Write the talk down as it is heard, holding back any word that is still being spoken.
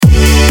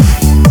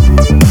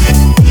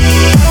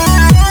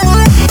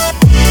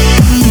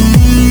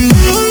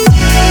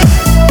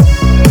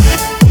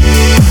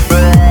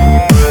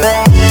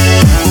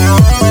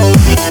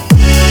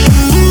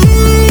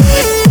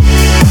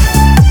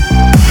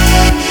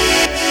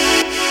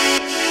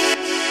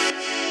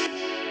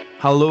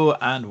Hello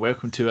and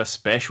welcome to a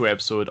special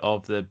episode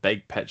of the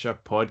Big Picture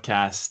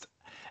podcast.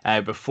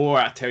 Before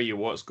I tell you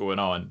what's going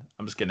on,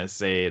 I'm just going to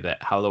say that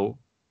hello,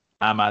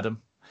 I'm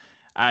Adam.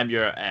 I'm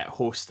your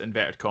host,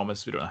 inverted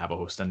commas. We don't have a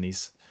host in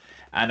these.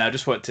 And I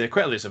just want to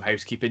quickly do some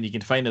housekeeping. You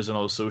can find us on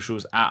all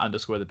socials at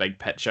 _ the big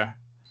picture.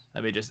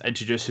 Let me just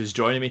introduce who's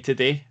joining me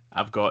today.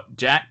 I've got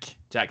Jack.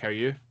 Jack, how are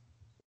you?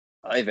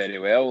 Aye, very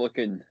well.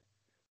 Looking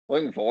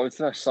forward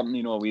to this.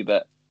 Something a wee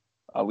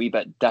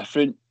bit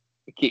different.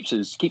 It keeps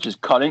us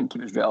current,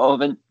 keeps us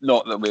relevant.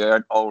 Not that we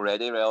aren't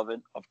already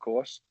relevant, of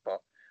course, but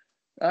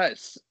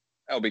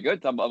it'll be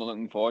good. I'm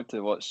looking forward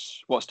to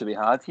what's to be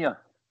had here.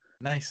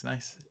 Nice.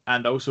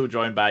 And also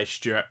joined by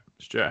Stewart.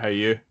 Stewart, how are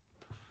you?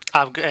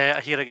 I'm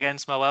here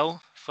against my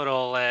will. For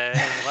all any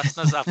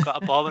listeners, I've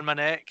got a bomb in my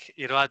neck.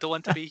 I don't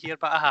want to be here,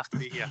 but I have to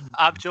be here.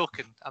 I'm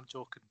joking.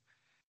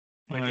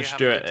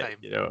 Stuart,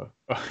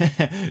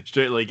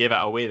 Stuart gave it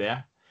away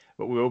there.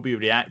 But we will be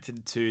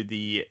reacting to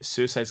the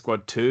Suicide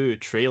Squad 2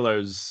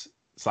 trailer,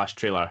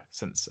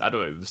 since I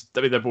don't know.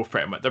 I mean, they're both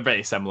they're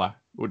very similar.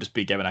 We'll just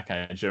be giving a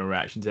kind of general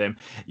reaction to them.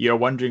 You're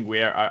wondering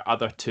where our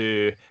other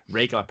two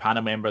regular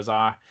panel members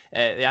are.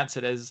 The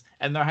answer is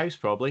in their house,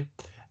 probably.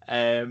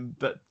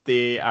 But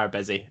they are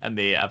busy and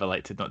they have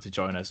elected not to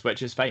join us,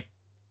 which is fine.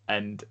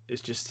 And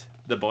it's just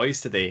the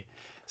boys today.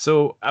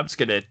 So I'm just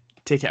going to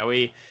take it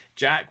away.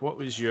 Jack, what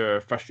was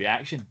your first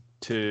reaction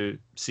to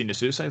seeing the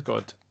Suicide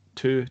Squad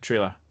 2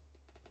 trailer?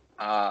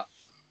 I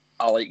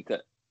liked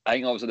it. I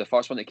think obviously the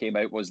first one that came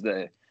out was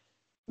the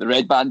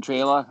Red Band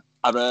trailer.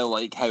 I really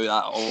like how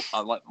that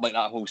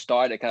whole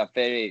start. It kind of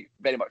very,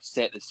 very much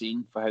set the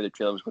scene for how the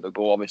trailer was going to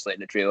go. Obviously,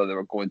 in the trailer, they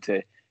were going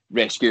to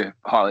rescue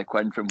Harley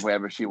Quinn from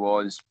wherever she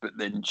was, but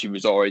then she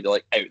was already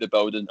out the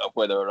building of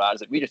where they were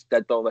at. Like, we just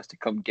did all this to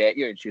come get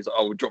you, and she was like,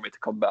 "Oh, do you want me to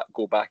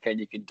go back in?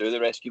 You can do the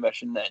rescue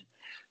mission then."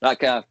 That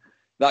kind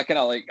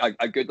of like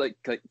a good like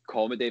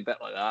comedy bit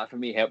like that for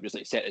me helped just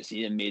set the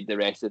scene and made the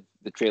rest of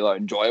the trailer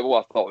enjoyable.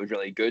 I thought it was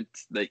really good.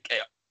 Like it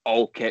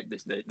all kept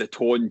the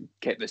tone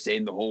kept the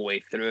same the whole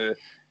way through.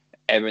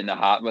 Everything that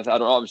happened with it. I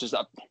don't know. It was just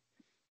I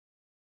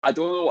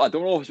don't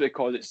know if it's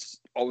because it's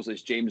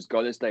James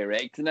Gunn is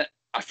directing it.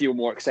 I feel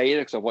more excited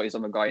because of what he's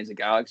done with Guardians of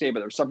the Galaxy.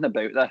 But there was something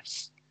about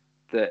this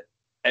that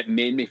it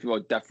made me feel a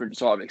different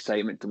sort of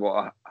excitement to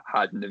what I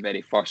had in the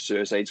very first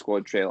Suicide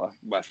Squad trailer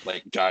with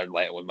Jared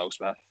Leto and Will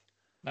Smith.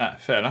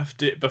 Fair enough.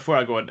 Before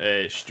I go on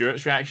to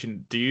Stuart's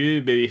reaction, do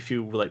you maybe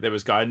feel like there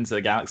was Guardians of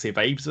the Galaxy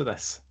vibes of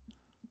this?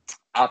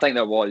 I think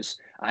there was.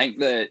 I think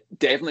that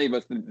definitely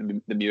with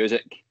the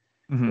music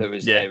that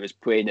was it was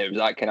playing, it was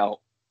that kind of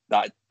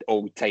that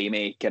old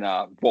timey kind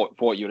of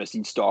what you would have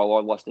seen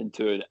Star-Lord listening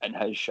to in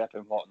his ship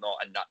and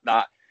whatnot, and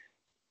that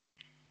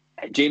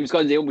James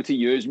Gunn's able to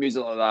use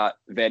music like that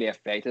very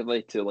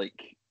effectively to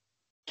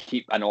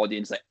keep an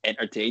audience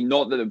entertained.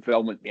 Not that the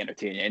film wouldn't be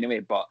entertaining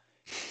anyway, but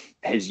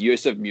his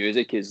use of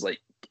music is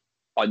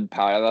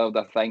unparalleled,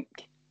 I think,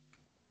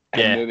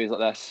 in movies like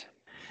this.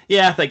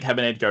 Yeah, I think him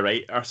and Edgar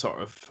Wright are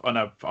sort of on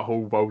a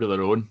whole world of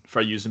their own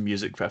for using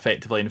music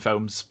effectively in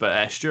films.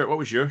 But Stuart, what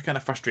was your kind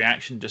of first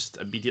reaction just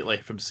immediately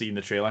from seeing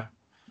the trailer?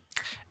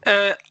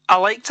 I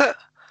liked it.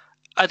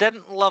 I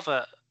didn't love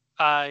it.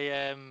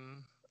 I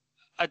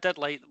did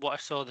like what I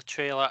saw the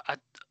trailer.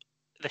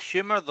 The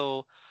humour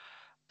though,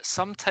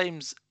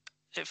 sometimes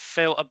it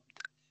felt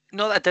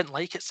not that I didn't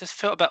like it. It just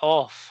felt a bit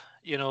off.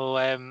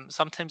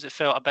 Sometimes it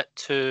felt a bit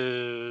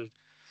too,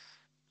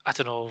 I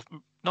don't know,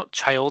 not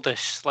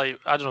childish,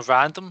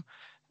 random.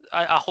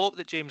 I hope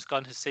that James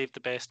Gunn has saved the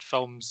best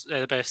jokes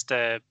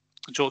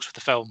for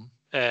the film.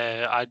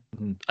 I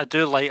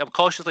do I'm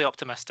cautiously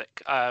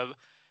optimistic.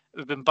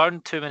 We've been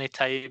burned too many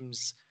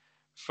times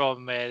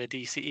from the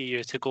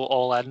DCEU to go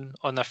all in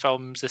on their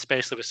films,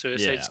 especially with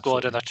Suicide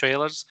Squad and their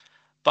trailers.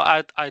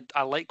 But I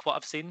like what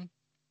I've seen,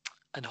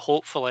 and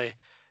hopefully,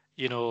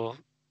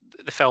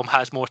 the film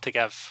has more to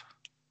give.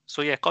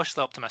 So yeah,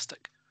 cautiously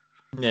optimistic.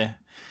 Yeah.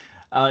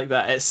 I like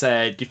that. It's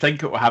do you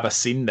think it will have a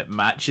scene that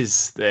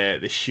matches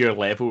the sheer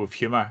level of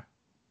humour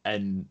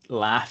and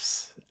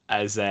laughs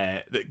as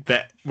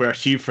that were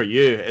achieved for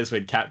you is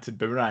when Captain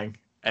Boomerang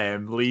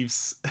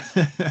leaves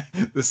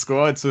the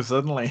squad so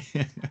suddenly?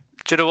 Do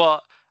you know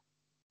what?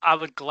 I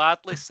would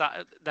gladly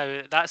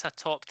now that's a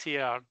top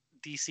tier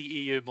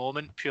DCEU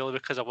moment purely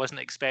because I wasn't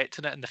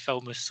expecting it and the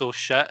film was so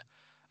shit.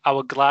 I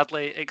would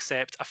gladly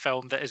accept a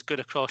film that is good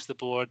across the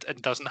board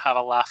and doesn't have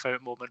a laugh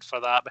out moment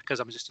for that because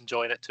I'm just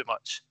enjoying it too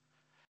much.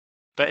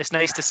 But it's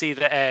nice to see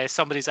that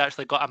somebody's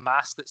actually got a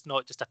mask that's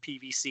not just a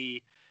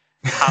PVC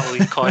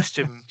Halloween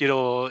costume.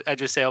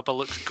 Idris Elba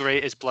looks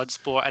great as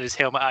Bloodsport, and his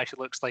helmet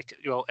actually looks like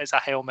it's a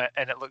helmet,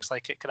 and it looks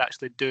like it can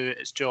actually do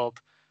its job.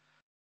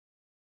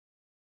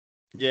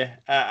 Yeah,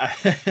 I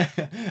think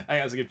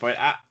that's a good point.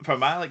 For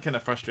my kind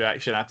of first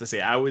reaction, I have to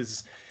say I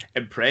was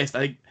impressed. I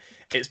think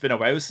it's been a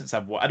while since I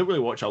don't really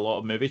watch a lot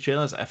of movie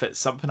trailers. If it's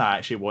something I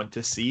actually want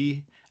to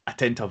see, I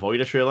tend to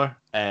avoid a trailer.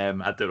 I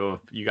don't know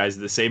if you guys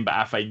are the same, but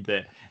I find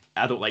that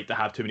I don't like to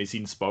have too many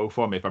scenes spoil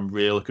for me if I'm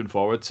really looking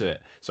forward to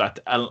it. So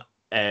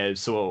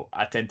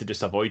I tend to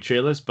just avoid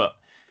trailers. But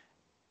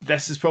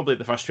this is probably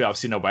the first trailer I've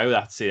seen in a while that I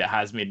have to say that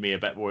has made me a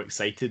bit more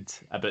excited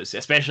about,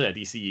 especially a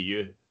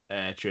DCEU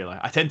trailer.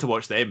 I tend to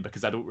watch them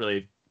because I don't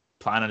really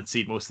plan on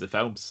seeing most of the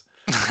films.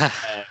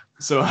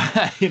 So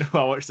I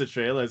watch the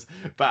trailers,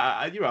 but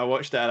I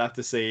watched it and I have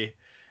to say,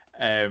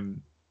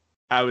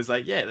 I was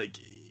like, yeah, like,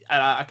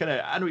 and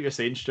I know what you're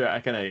saying,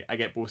 Stuart. I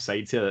get both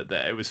sides here,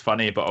 that it was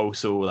funny, but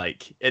also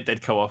like it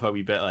did come off a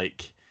wee bit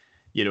like,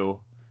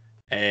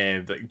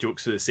 like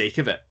jokes for the sake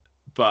of it.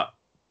 But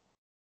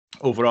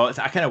overall,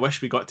 I kind of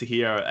wish we got to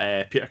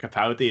hear Peter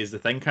Capaldi as the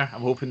Thinker.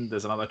 I'm hoping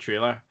there's another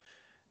trailer.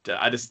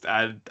 I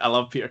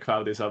love Peter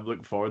Capaldi, so I'm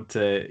looking forward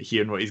to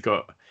hearing what he's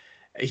got,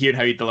 hearing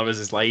how he delivers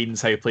his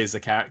lines, how he plays the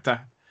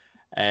character.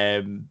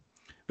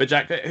 But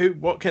Jack,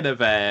 what kind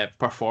of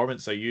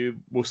performance are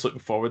you most looking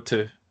forward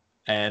to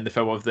in the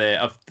film of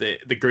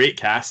the great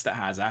cast it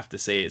has? I have to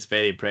say it's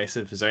very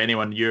impressive. Is there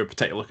anyone you're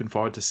particularly looking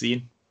forward to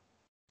seeing?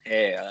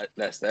 Yeah,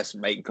 this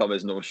might come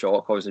as no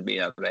shock, obviously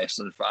being a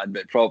wrestling fan,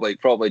 but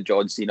probably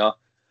John Cena.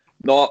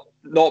 Not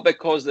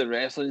because the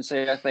wrestling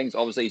side of things.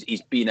 Obviously,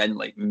 he's been in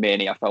like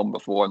many a film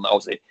before, and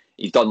obviously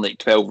he's done like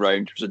 12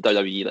 Round, which was a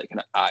WWE like kind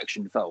of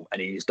action film, and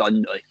he's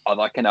done like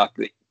other kind of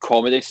like,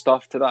 comedy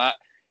stuff to that.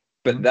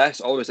 But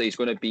this, obviously, he's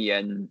going to be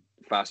in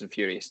Fast and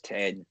Furious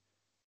 10.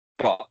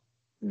 But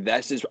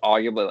this is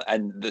arguably,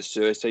 in the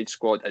Suicide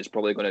Squad, is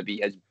probably going to be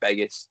his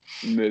biggest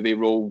movie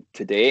role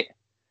to date.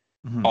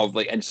 Of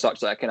like in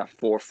such like a kind of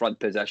forefront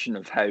position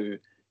of how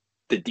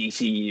the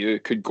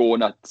DCEU could go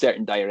in a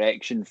certain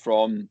direction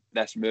from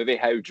this movie,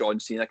 how John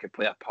Cena could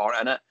play a part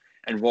in it,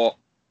 and what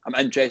I'm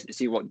interested to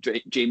see what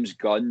James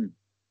Gunn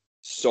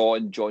saw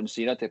in John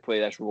Cena to play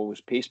this role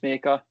as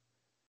Peacemaker.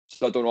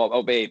 So I don't know.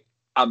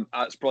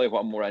 That's probably what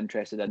I'm more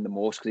interested in the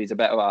most, because he's a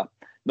bit of a,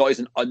 not as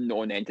an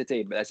unknown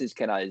entity, but this is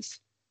kind of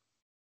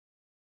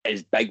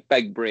his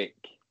big break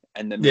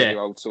in the movie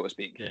world, so to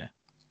speak.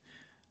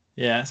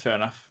 Yeah, that's fair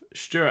enough.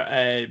 Stuart,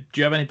 do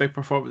you have any big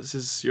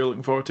performances you're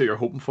looking forward to, you're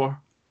hoping for?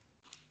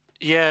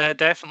 Yeah,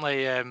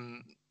 definitely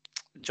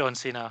John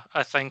Cena.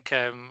 I think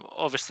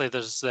obviously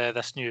there's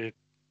this new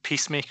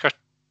Peacemaker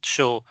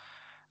show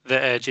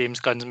that James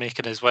Gunn's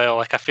making as well.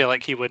 Like, I feel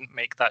like he wouldn't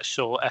make that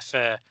show if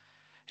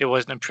he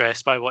wasn't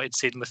impressed by what he'd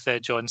seen with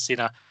John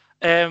Cena.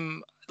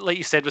 Like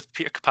you said, with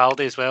Peter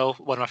Capaldi as well,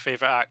 one of my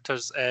favourite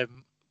actors.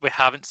 We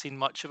haven't seen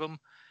much of him,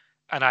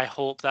 and I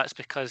hope that's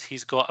because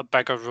he's got a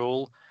bigger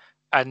role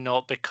and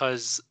not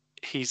because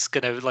he's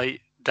gonna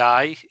like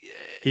die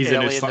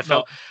early in the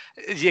film.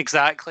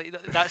 Exactly.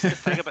 That's the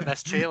thing about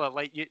this trailer.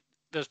 Like,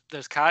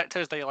 there's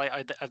characters that you're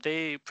like, are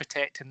they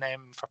protecting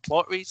them for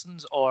plot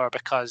reasons, or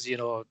because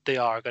they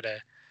are gonna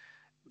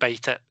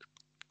bite it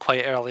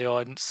quite early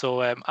on?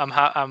 So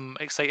I'm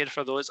excited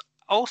for those.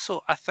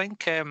 Also, I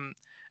think and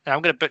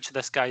I'm going to butcher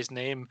this guy's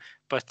name,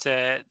 but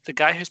the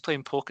guy who's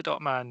playing Polka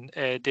Dot Man,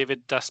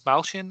 David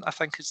Dasmalchian, I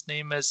think his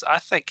name is. I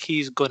think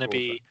he's going to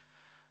be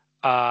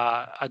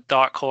a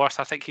dark horse.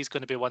 I think he's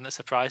going to be one that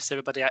surprises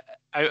everybody. Out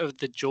of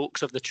the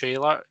jokes of the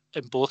trailer,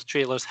 in both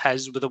trailers,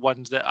 his were the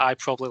ones that I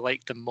probably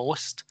liked the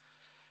most.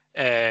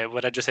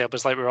 When I just said, it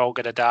was like, we're all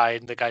going to die,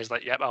 and the guy's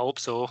like, yep, I hope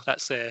so.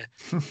 That's big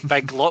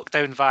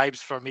lockdown vibes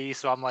for me,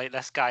 so I'm like,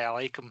 this guy, I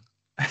like him.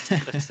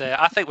 But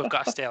I think we've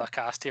got a stellar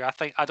cast here.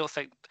 I don't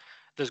think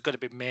there's going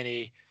to be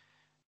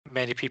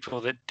many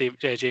people that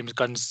James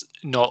Gunn's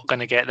not going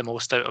to get the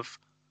most out of.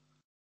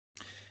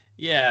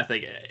 Yeah, I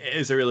think it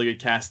is a really good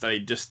cast. I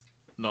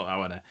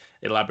want to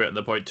elaborate on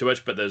the point too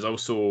much, but there's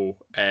also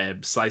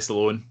Sly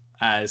Stallone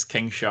as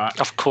King Shark.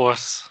 Of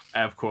course.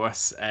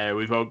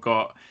 We've all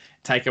got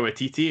Taika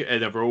Waititi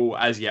in a role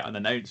as yet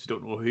unannounced. We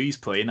don't know who he's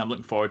playing. I'm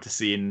looking forward to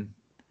seeing.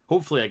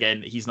 Hopefully,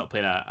 again, he's not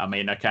playing a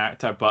minor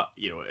character, but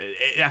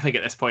I think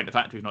at this point, the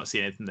fact we've not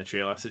seen anything in the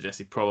trailer suggests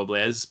he probably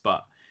is.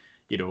 But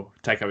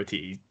Taika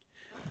Waititi,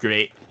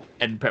 great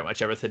in pretty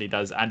much everything he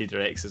does, and he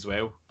directs as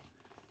well.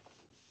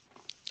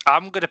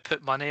 I'm going to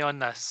put money on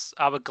this.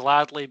 I would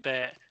gladly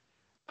bet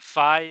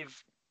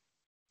 £5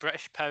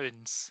 British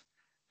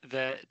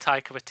that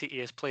Taika Waititi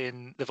is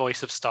playing the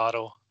voice of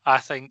Starro. I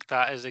think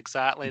that is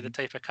exactly the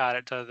type of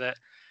character that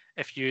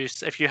if you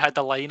had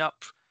the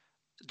lineup,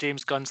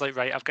 James Gunn's like,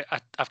 right, I've got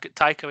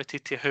Taika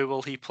Waititi. Who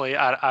will he play?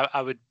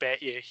 I would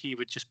bet you he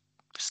would just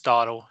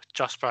Starro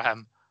just for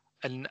him.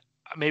 And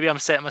maybe I'm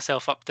setting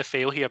myself up to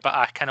fail here, but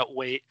I cannot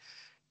wait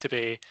to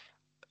be,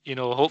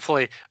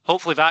 hopefully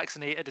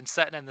vaccinated and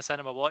sitting in the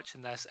cinema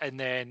watching this, and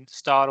then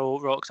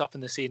Starro rocks up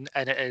in the scene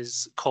and it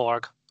is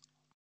Korg.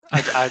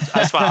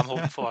 That's what I'm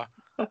hoping for.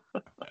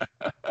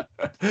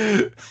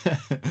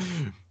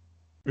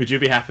 Would you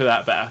be happy with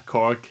that bit of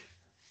Korg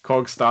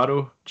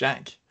Starro,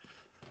 Jack?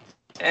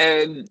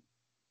 I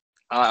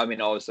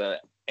mean, obviously,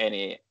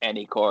 any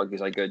Korg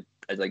is a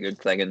good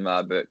thing in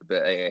my book,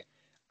 but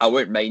I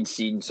wouldn't mind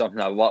seeing something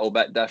a little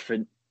bit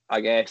different.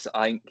 I guess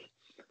I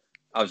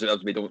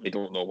think we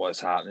don't know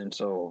what's happening,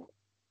 so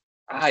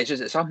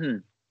it's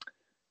something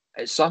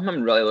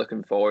I'm really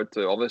looking forward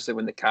to. Obviously,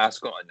 when the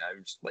cast got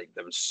announced, like,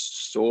 there was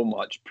so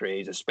much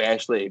praise,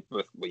 especially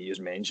with what you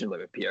just mentioned, like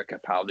with Peter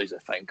Capaldi as a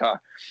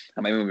Thinker.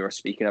 I mean, when we were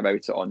speaking about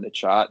it on the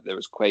chat, there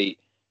was quite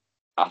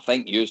I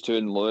think used to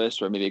and Lewis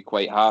were maybe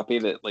quite happy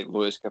that like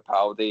Lewis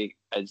Capaldi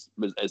is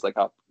like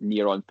a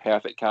near on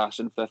perfect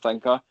casting for the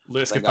Thinker.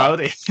 Lewis I think that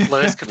Capaldi.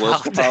 Lewis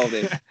Lewis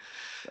Capaldi.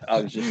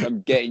 Capaldi.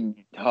 I'm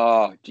getting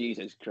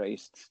Jesus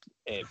Christ,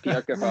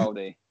 Peter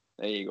Capaldi.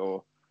 There you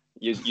go.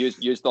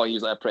 You thought he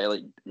was like a pretty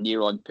like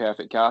near on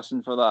perfect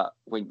casting for that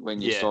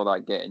when you Yeah. saw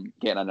that getting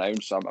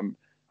announced. So I'm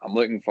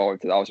looking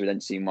forward to that. Obviously, we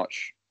didn't see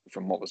much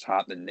from what was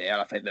happening there.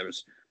 I think there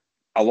was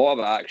a lot of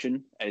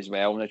action as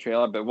well in the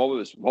trailer. But what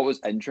was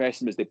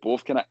interesting was they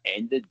both kind of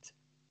ended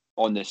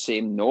on the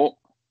same note.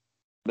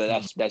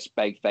 But this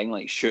big thing,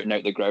 like shooting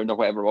out the ground or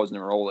whatever it was, and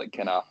they were all like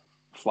kind of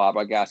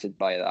flabbergasted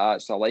by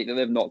that. So I like that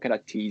they've not kind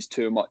of teased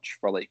too much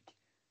for like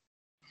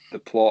the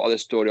plot of the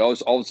story.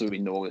 Also we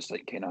know it's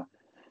like kind of,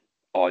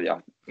 oh yeah,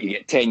 you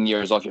get 10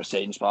 years off your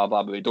sentence, blah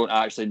blah, but we don't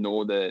actually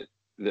know the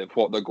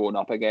what they're going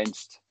up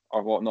against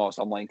or whatnot.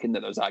 So I'm liking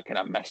that there's that kind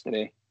of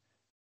mystery.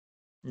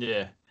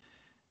 Yeah.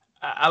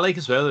 I like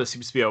as well, there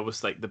seems to be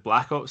almost like the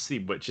Black Ops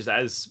theme, which is,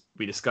 as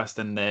we discussed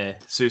in the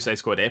Suicide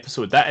Squad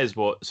episode, that is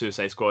what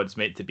Suicide Squad is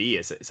meant to be.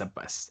 It's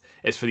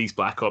for these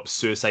Black Ops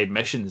suicide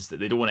missions that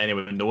they don't want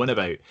anyone knowing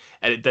about.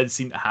 And it did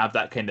seem to have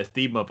that kind of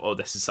theme of, oh,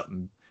 this is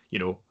something,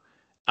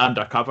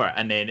 undercover,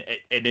 and then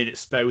it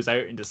spills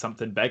out into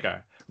something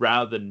bigger,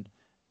 rather than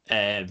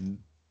in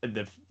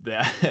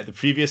the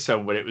previous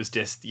film where it was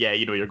just,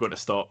 you're going to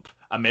stop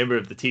a member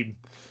of the team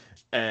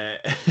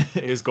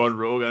who's gone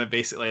rogue, and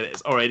basically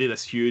it's already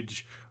this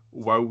huge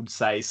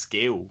world-size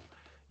scale.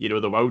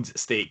 The world's at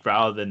stake,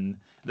 rather than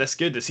this.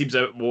 Good. It seems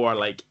a bit more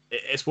like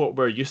it's what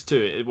we're used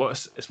to.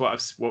 It's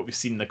what we've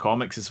seen in the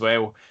comics as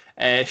well.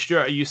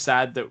 Stuart, are you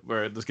sad that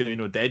there's going to be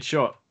no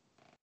Deadshot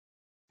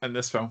in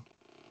this film?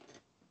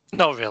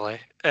 Not really.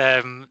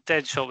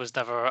 Deadshot was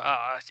never.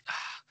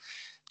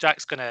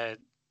 Jack's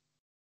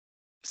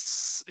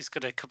he's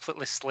gonna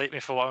completely slate me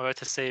for what I'm about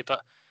to say,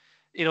 but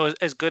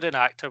as good an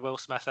actor Will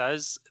Smith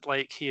is,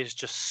 like, he is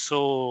just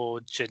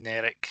so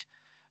generic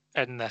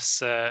in this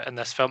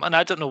film, and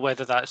I don't know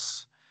whether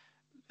that's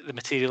the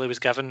material he was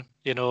given.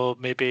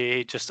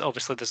 Maybe just,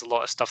 obviously there's a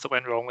lot of stuff that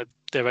went wrong with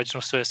the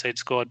original Suicide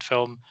Squad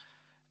film,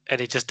 and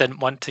he just didn't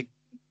want to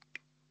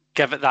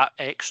give it that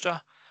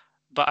extra.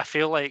 But I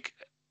feel like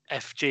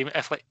if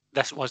like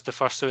this was the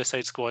first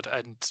Suicide Squad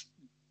and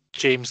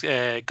James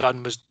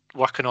Gunn was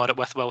working on it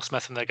with Will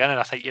Smith in the beginning,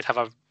 I think you'd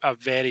have a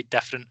very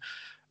different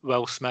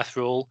Will Smith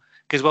role,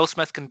 because Will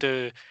Smith can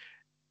do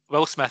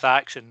Will Smith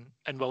action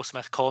and Will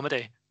Smith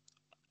comedy,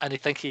 and I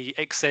think he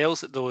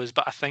excels at those.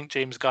 But I think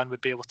James Gunn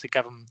would be able to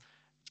give him,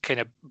 kind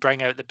of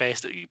bring out the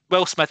best.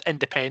 Will Smith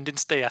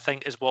Independence Day, I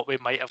think, is what we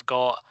might have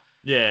got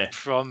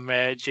from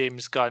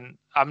James Gunn.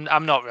 I'm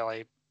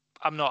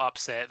not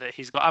upset that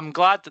he's got. I'm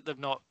glad that they've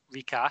not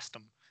recast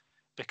him,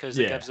 because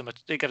it gives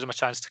him a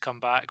chance to come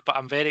back. But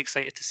I'm very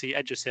excited to see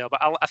Idris Elba.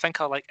 I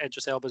think I like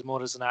Idris Elba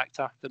more as an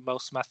actor than Will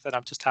Smith, and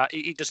I'm just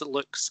he just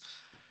looks,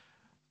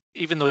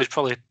 even though he's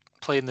probably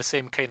playing the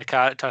same kind of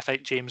character, I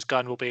think James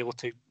Gunn will be able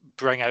to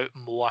bring out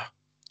more.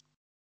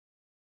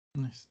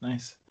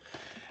 Nice.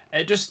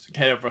 Just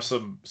kind of for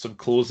some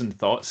closing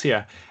thoughts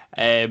here.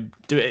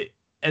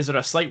 Is there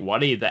a slight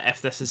worry that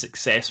if this is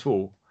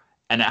successful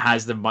and it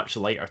has the much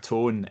lighter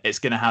tone, it's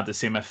going to have the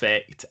same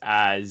effect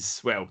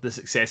as, well, the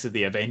success of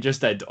the Avengers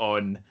did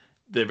on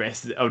the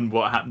rest on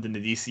what happened in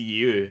the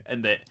DCEU,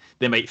 and that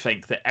they might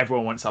think that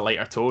everyone wants a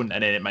lighter tone,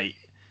 and then it might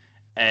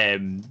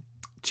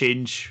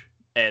change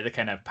the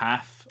kind of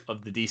path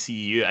of the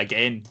DCEU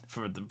again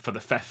for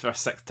the fifth or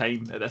sixth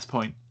time at this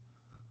point?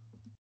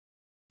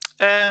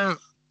 I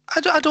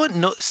don't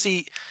know.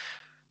 See,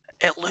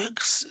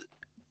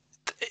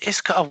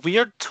 it's got a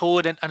weird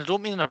tone, and I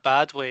don't mean in a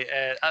bad way.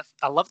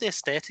 I love the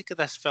aesthetic of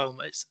this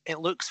film. It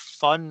looks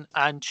fun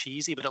and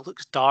cheesy, but it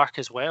looks dark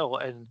as well,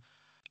 and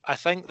I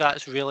think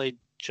that's really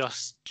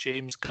just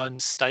James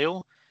Gunn's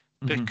style.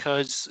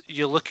 Because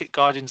you look at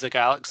Guardians of the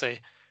Galaxy,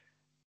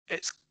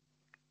 it's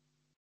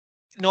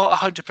not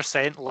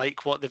 100%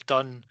 like what they've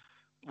done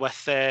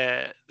with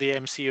the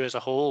MCU as a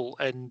whole,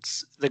 and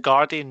the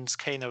Guardians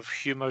kind of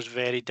humor is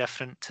very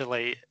different to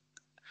like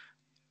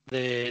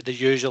the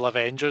usual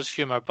Avengers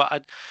humor.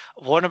 But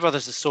Warner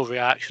Brothers is so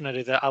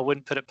reactionary that I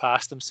wouldn't put it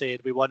past them saying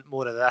we want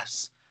more of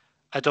this.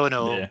 I don't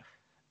know.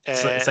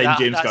 Sign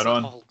James Gunn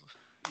on.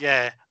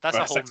 That's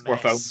a whole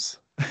mess. Films.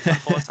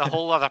 It's a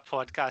whole other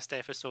podcast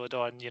episode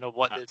on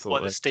what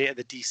the state of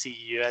the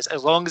DCEU is.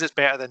 As long as it's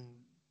better than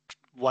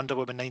Wonder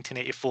Woman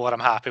 1984, I'm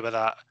happy with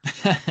that.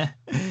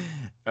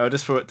 I'll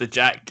just throw it to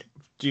Jack.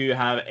 Do you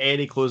have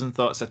any closing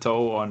thoughts at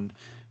all on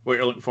what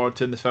you're looking forward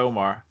to in the film,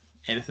 or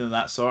anything of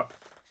that sort?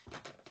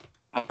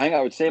 I think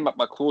I would say my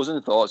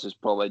closing thoughts is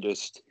probably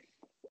just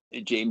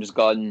James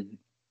Gunn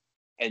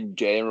in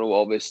general.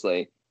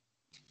 Obviously,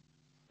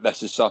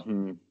 this is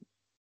something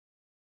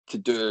to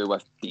do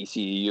with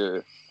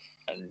DCEU,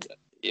 and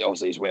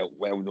obviously he's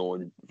well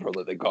known for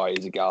the Guardians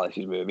of the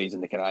Galaxy movies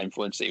and the kind of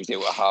influence that he was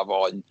able to have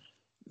on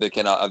the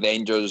kind of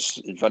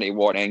Avengers Infinity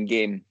War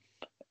Endgame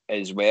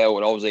as well.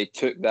 And obviously he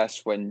took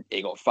this when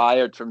he got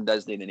fired from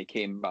Disney, and then he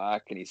came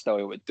back, and he's still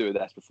able to do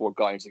this before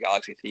Guardians of the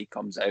Galaxy 3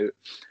 comes out.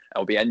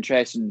 It'll be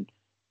interesting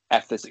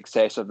if the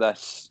success of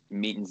this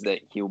means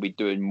that he'll be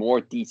doing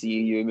more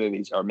DCEU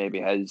movies, or maybe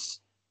his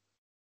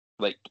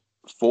like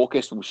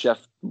focus will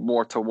shift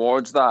more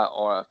towards that,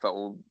 or if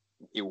he'll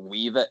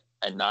leave it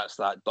and that's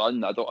that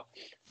done.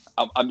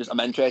 I'm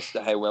interested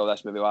in how well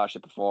this movie will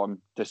actually perform,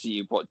 to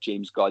see what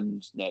James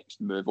Gunn's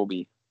next move will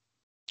be.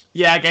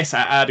 Yeah, I guess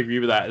I'd agree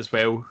with that as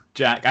well,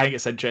 Jack. I think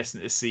it's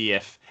interesting to see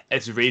if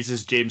it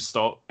raises James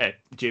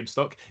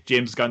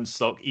Gunn's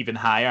stock even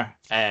higher,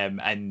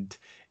 and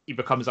he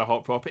becomes a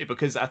hot property.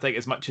 Because I think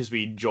as much as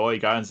we enjoy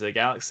Guardians of the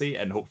Galaxy,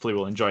 and hopefully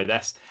we'll enjoy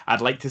this,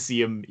 I'd like to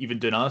see him even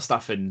doing other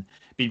stuff and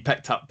being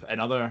picked up in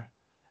other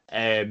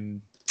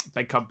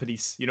big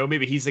companies. You know,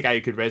 maybe he's the guy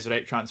who could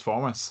resurrect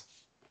Transformers.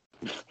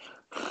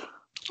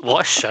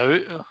 What a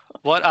shout!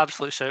 What an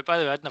absolute shout! By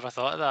the way, I'd never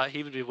thought of that.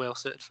 He would be well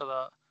suited for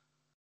that.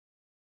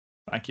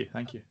 Thank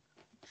you.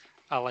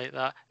 I like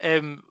that.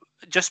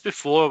 Just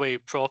before we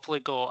properly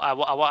go, I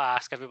want to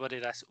ask everybody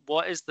this: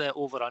 what is the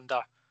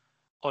over/under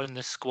on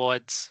the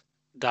squads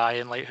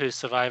dying? Like, who's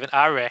surviving?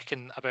 I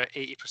reckon about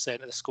 80%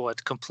 of the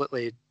squad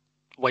completely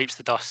wipes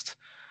the dust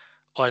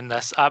on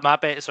this. My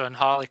bets are on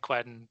Harley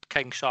Quinn,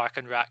 King Shark,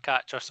 and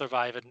Ratcatcher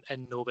surviving,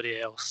 and nobody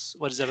else.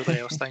 What does everybody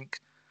else think?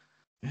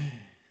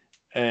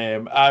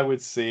 I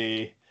would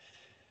say,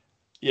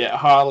 yeah,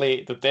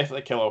 Harley. They'll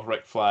definitely kill off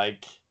Rick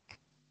Flag.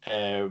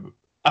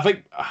 I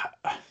think I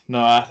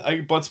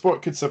think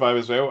Bloodsport could survive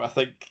as well. I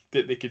think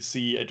that they could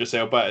see Idris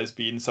Elba as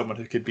being someone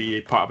who could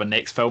be part of a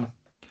next film,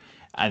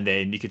 and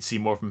then you could see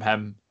more from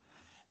him.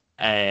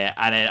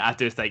 And then I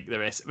do think the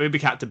rest, maybe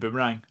Captain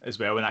Boomerang as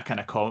well, and that kind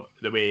of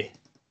the way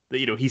that,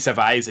 you know, he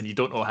survives and you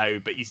don't know how,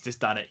 but he's just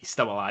done it. He's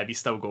still alive. He's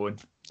still going.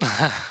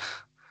 I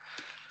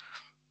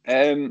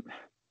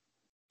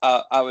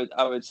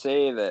would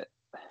say that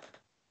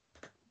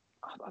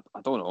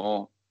I don't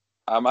know.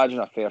 I imagine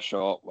a fair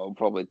shot will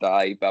probably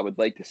die, but I would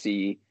like to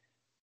see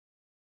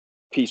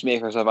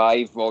Peacemaker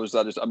survive. What was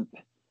that?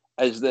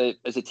 Is the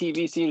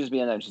TV series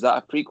being announced? Is that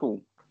a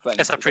prequel thing?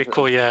 It's a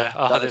prequel, yeah.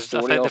 I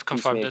think they've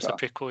confirmed Peacemaker?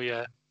 it's a prequel,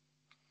 yeah.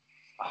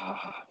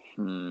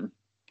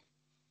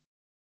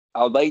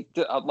 I'd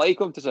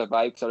like him to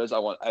survive, because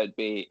it'd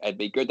be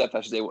good if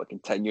this is able to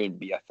continue and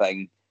be a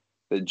thing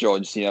that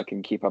John Cena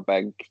can keep a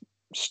big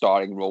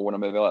starring role in a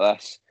movie like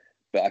this.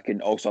 But I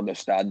can also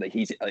understand that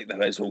he's like,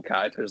 his whole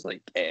character is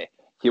like,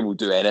 he will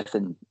do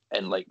anything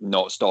and like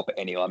not stop at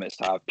any limits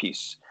to have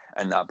peace,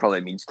 and that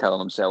probably means killing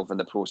himself in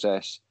the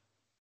process.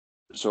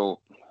 So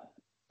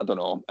I don't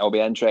know. It'll be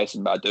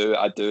interesting, but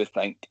I do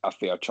think a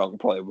fair chunk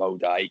probably will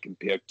die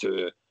compared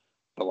to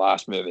the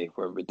last movie,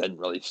 where we didn't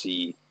really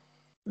see.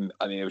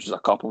 I mean, it was just a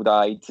couple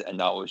died, and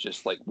that was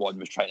just like one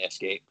was trying to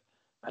escape,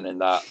 and then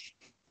that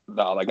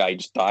other guy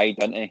just died,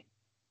 didn't he?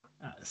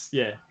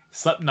 Yeah,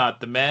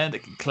 Slipknot, the man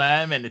that can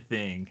climb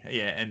anything.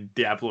 Yeah, and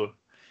Diablo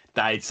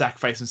died,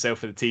 sacrificed himself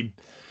for the team.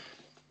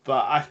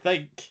 But I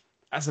think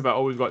that's about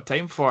all we've got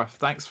time for.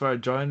 Thanks for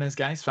joining us,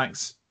 guys.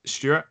 Thanks,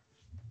 Stuart.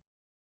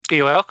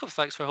 You're welcome.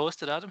 Thanks for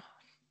hosting, Adam.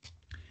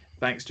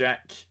 Thanks,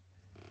 Jack.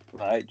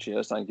 Right,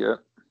 cheers, thank you.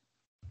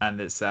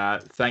 And it's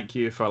thank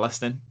you for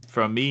listening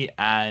from me,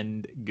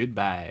 and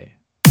goodbye.